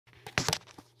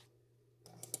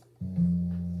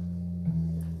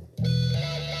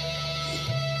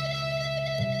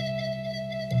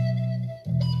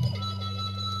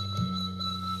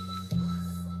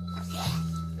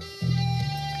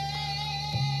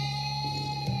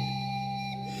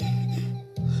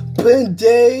Been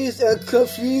dazed and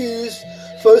confused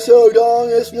for so long,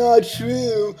 it's not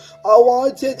true. I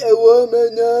wanted a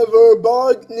woman, never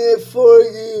bargained for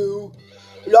you.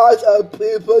 Lots of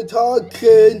people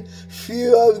talking,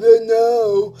 few of them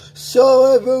know.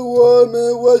 So every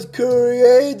woman was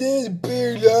created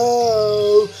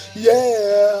below.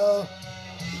 Yeah.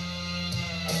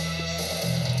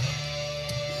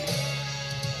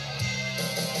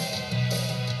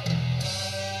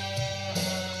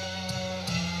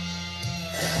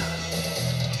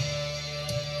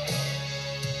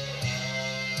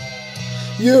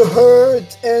 You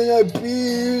hurt and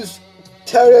abused,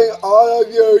 telling all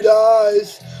of your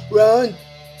lies. Round,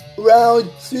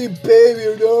 sweet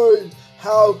baby, learn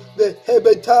how to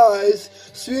hypnotize.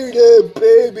 Sweet little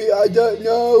baby, I don't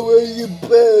know where you've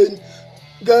been.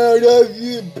 Gonna love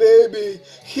you, baby.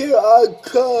 Here I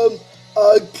come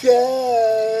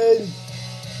again.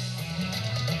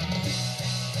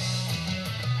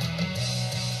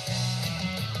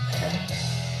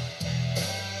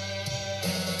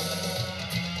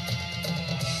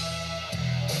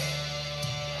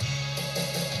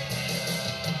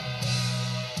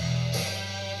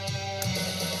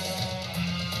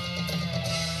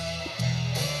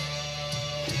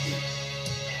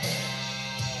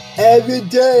 Every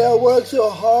day I work so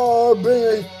hard,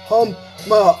 bringing home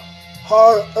my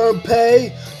hard-earned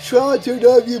pay. Trying to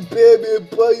love you, baby,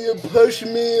 but you push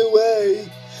me away.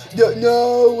 Don't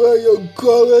know where you're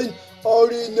going,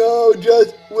 only know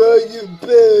just where you've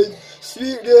been.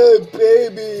 Sweet little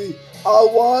baby, I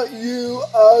want you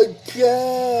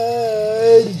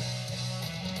again.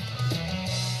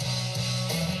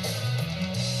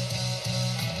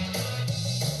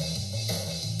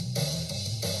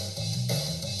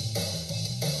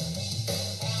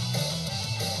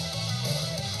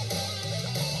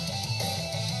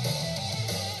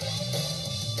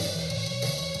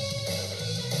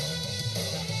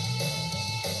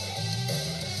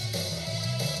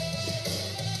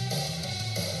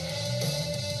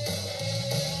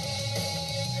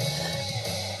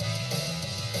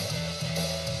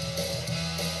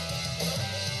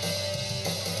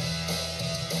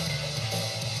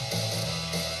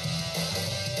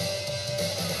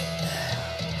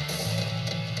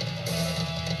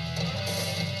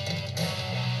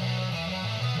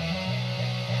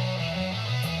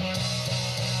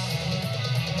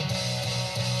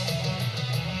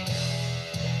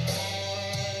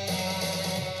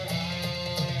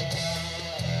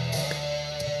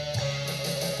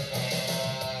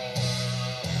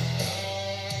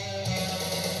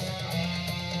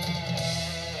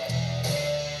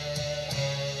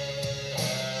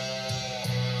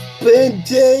 Been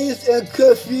dazed and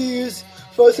confused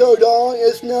for so long,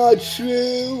 it's not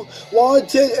true.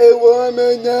 Wanted a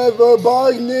woman, never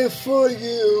bargained for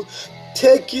you.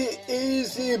 Take it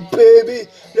easy, baby.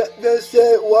 Let them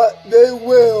say what they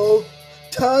will.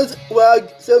 Tongues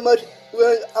wag so much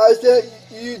when I sent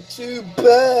you to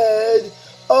bed.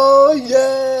 Oh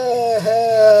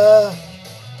yeah.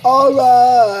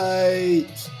 Alright.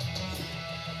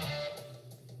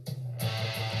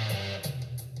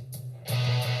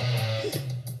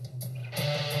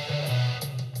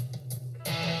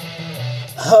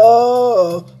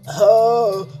 Oh,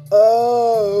 oh,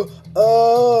 oh,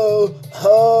 oh,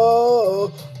 oh.